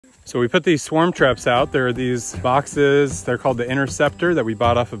So we put these swarm traps out. There are these boxes, they're called the Interceptor, that we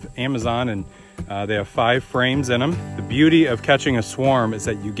bought off of Amazon, and they have 5 frames in them. The beauty of catching a swarm is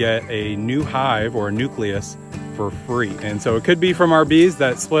that you get a new hive or a nucleus for free. And so it could be from our bees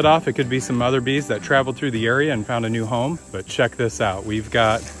that split off, it could be some other bees that traveled through the area and found a new home. But check this out, we've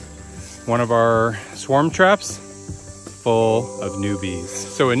got one of our swarm traps full of new bees.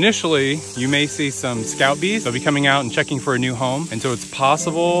 So initially, you may see some scout bees. They'll be coming out and checking for a new home. And so it's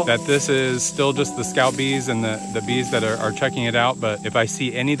possible that this is still just the scout bees and the bees that are checking it out. But if I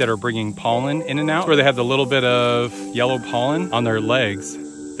see any that are bringing pollen in and out, where they have the little bit of yellow pollen on their legs,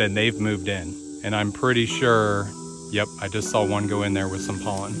 then they've moved in. And I'm pretty sure, yep, I just saw one go in there with some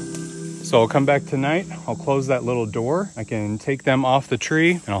pollen. So I'll come back tonight, I'll close that little door. I can take them off the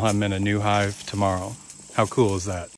tree and I'll have them in a new hive tomorrow. How cool is that?